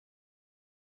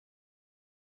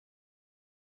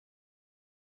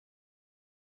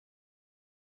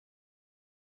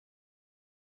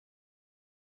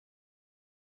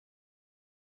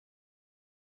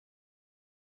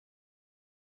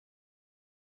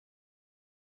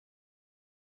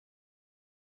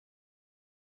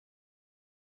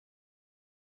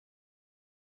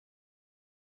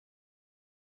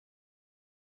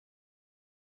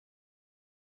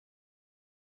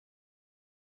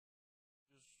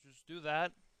Just do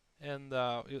that, and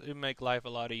it'll make life a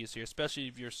lot easier, especially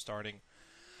if you're starting.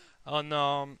 On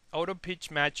auto pitch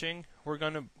matching, we're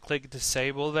gonna click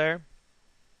disable there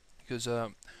because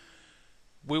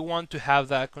we want to have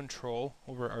that control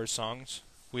over our songs.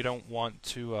 We don't want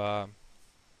to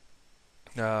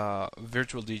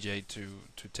virtual DJ to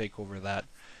take over that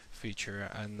feature,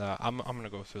 and I'm gonna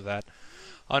go through that.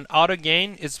 On auto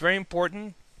gain, it's very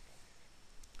important.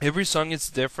 Every song is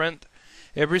different.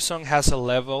 Every song has a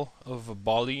level of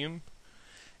volume,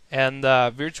 and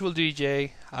virtual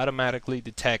DJ automatically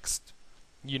detects,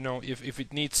 if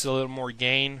it needs a little more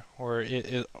gain, or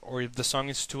if the song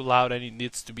is too loud and it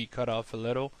needs to be cut off a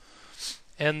little.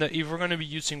 And if we're going to be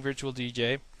using virtual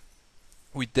DJ,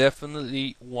 we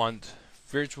definitely want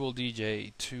virtual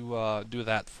DJ to do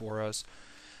that for us.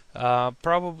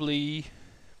 Probably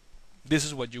this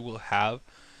is what you will have.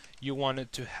 You want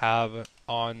it to have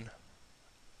on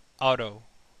auto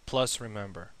plus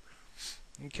remember.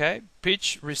 Okay,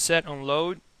 pitch reset on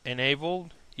load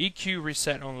enabled, EQ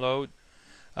reset on load.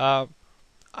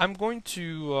 I'm going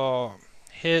to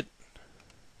hit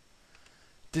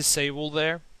disable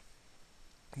there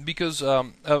because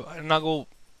when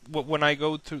I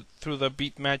go through the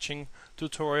beat matching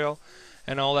tutorial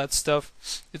and all that stuff,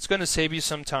 it's going to save you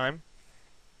some time.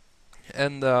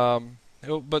 And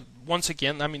but once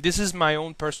again, I mean, this is my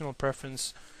own personal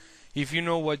preference. If you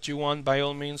know what you want, by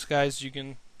all means, guys, you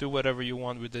can do whatever you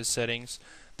want with these settings.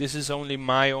 This is only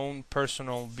my own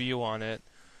personal view on it.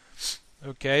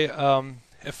 Okay,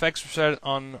 effects reset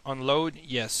on load.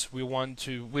 Yes, we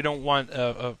don't want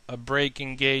a break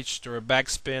engaged or a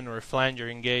backspin or a flanger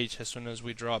engaged as soon as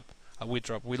we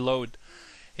load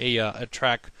a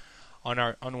track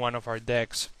on one of our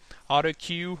decks. Auto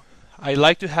cue, I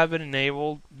like to have it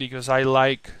enabled because I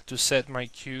like to set my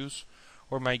cues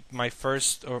or my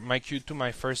cue to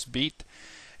my first beat,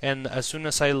 and as soon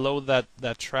as I load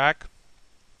that track,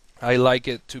 I like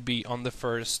it to be on the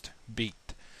first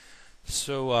beat.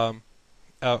 So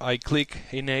I click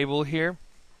enable here.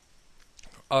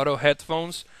 Auto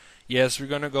headphones, yes, we're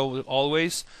gonna go with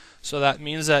always. So that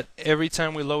means that every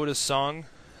time we load a song,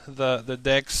 the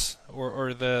decks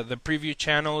or the preview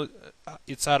channel,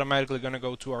 it's automatically gonna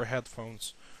go to our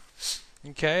headphones.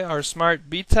 Okay, our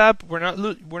smart beat tab, we're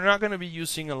not gonna be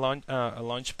using a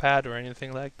launch pad or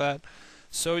anything like that.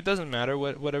 So it doesn't matter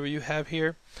whatever you have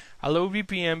here. A low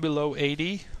BPM below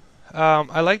 80.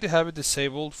 I like to have it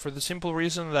disabled for the simple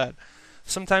reason that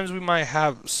sometimes we might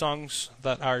have songs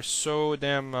that are so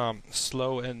damn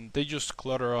slow and they just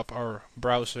clutter up our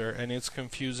browser and it's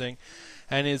confusing,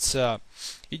 and it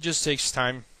just takes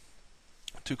time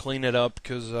to clean it up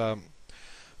because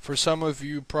for some of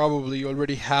you probably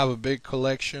already have a big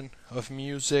collection of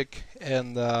music,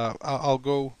 and I'll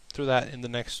go through that in the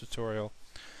next tutorial.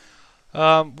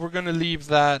 We're gonna leave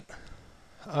that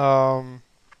auto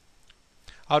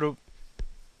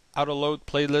load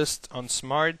playlist on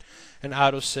smart and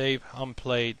auto save on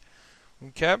played.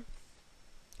 Okay.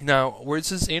 Now, where it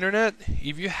says internet,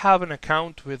 if you have an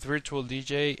account with Virtual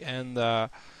DJ and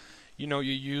you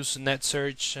use net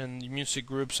search and music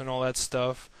groups and all that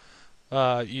stuff,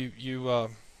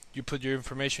 you put your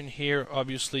information here.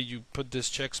 Obviously, you put this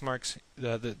check marks,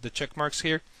 the check marks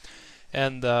here,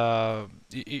 and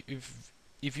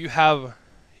if you have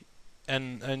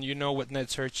and you know what net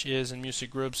search is and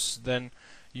music groups, then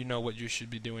you know what you should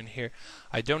be doing here.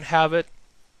 I don't have it,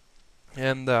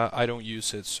 and I don't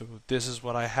use it, so this is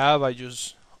what I have. I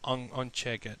just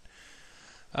uncheck it.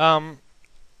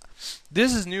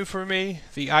 This is new for me,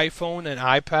 the iPhone and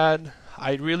iPad.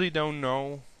 I really don't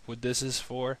know what this is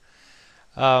for.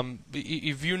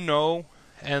 If you know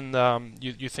and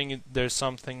you think there's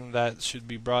something that should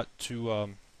be brought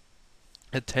to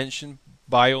attention,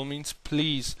 by all means,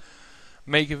 please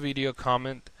make a video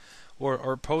comment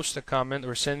or post a comment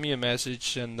or send me a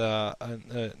message, and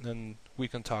we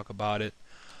can talk about it.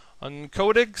 On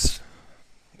codecs,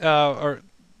 we're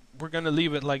gonna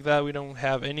leave it like that. We don't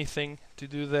have anything to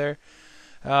do there.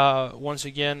 Once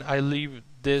again, I leave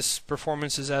this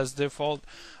performances as default.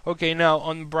 Okay, now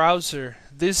on browser,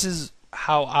 this is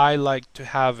how I like to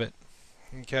have it.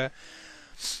 Okay,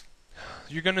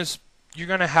 you're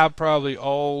gonna have probably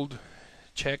old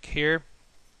check here.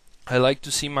 I like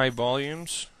to see my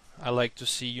volumes. I like to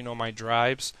see my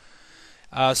drives.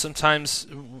 Sometimes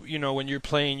when you're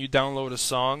playing, you download a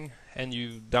song and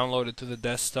you download it to the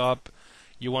desktop.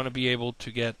 You want to be able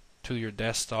to get to your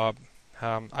desktop.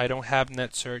 I don't have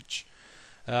net search.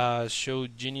 Show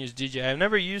Genius DJ. I've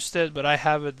never used it, but I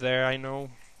have it there. I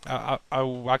know I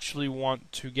actually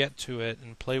want to get to it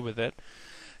and play with it.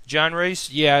 Genres,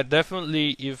 yeah,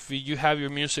 definitely. If you have your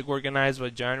music organized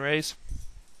by genres,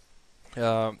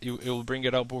 it will bring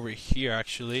it up over here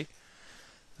actually.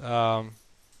 Um,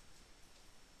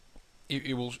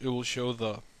 it will show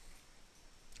the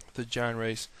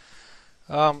genres.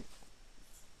 Um,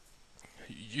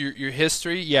 your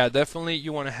history, yeah, definitely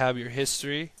you want to have your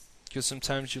history, because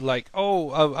sometimes you like,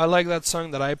 oh, I like that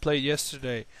song that I played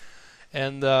yesterday,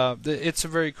 and it's a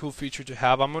very cool feature to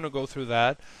have. I'm gonna go through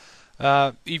that.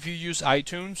 If you use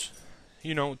iTunes,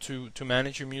 to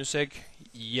manage your music,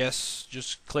 yes,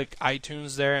 just click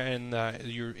iTunes there, and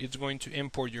it's going to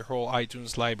import your whole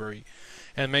iTunes library,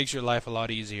 and it makes your life a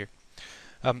lot easier.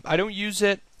 I don't use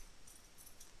it,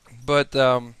 but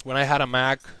when I had a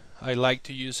Mac, I liked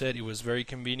to use it. It was very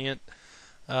convenient.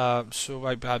 So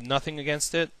I have nothing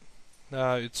against it.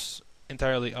 It's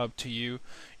entirely up to you.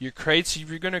 Your crates, if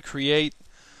you're gonna create,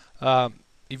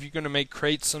 if you're gonna make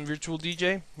crates on Virtual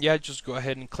DJ, yeah, just go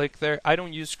ahead and click there. I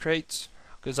don't use crates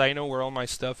because I know where all my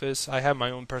stuff is. I have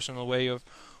my own personal way of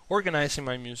organizing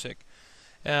my music.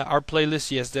 Our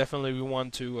playlist, yes, definitely we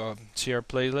want to see our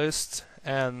playlist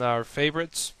and our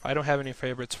favorites. I don't have any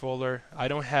favorites folder. I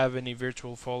don't have any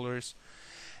virtual folders,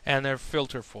 and their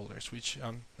filter folders, which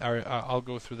I'll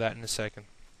go through that in a second.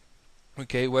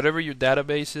 Okay, whatever your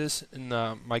database is, in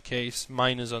my case,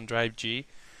 mine is on Drive G,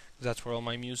 because that's where all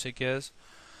my music is.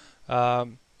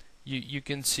 You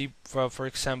can see, for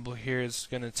example, here it's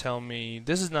going to tell me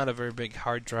this is not a very big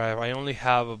hard drive. I only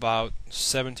have about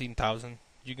 17,000.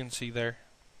 You can see there,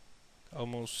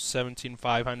 almost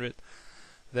 17,500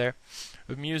 there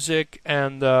with music,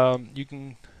 and you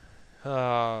can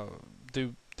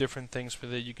do different things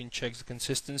with it. You can check the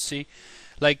consistency,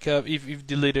 like if you've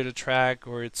deleted a track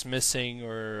or it's missing,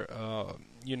 or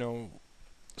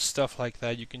stuff like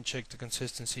that. You can check the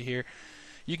consistency here.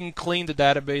 You can clean the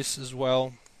database as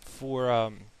well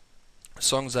for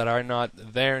songs that are not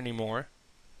there anymore,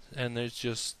 and it's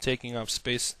just taking up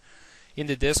space in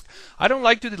the disk. I don't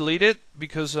like to delete it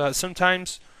because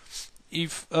sometimes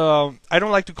if I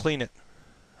don't like to clean it.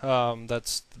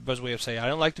 That's the best way of saying it. I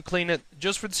don't like to clean it,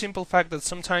 just for the simple fact that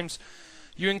sometimes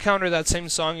you encounter that same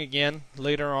song again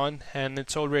later on, and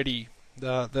it's already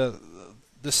the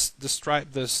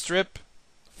strip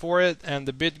for it, and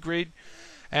the bit grid,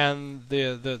 and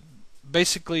the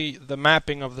basically the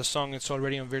mapping of the song. It's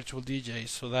already on Virtual DJ,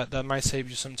 so that might save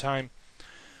you some time.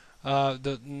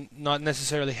 Not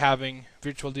necessarily having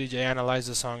Virtual DJ analyze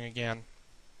the song again.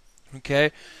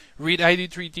 Okay, read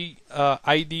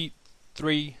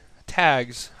ID3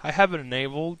 tags. I have it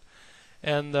enabled,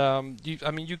 and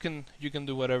you can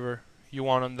do whatever you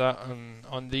want on that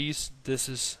on these. This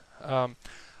is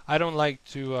I don't like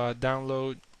to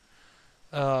download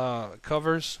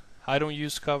covers. I don't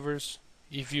use covers.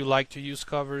 If you like to use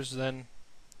covers, then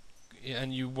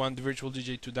and you want the Virtual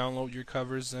DJ to download your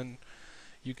covers, then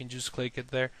you can just click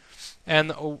it there.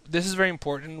 And this is very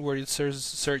important where it says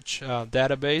search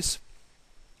database.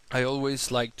 I always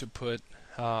like to put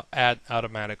add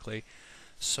automatically,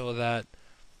 so that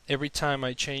every time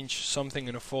I change something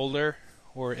in a folder,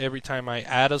 or every time I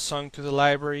add a song to the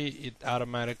library, it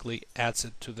automatically adds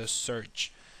it to the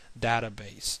search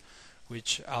database,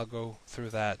 which I'll go through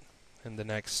that in the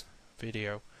next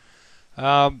video.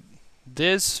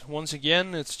 This, once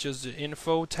again, it's just the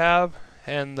info tab,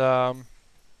 and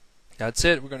that's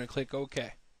it. We're going to click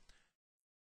OK.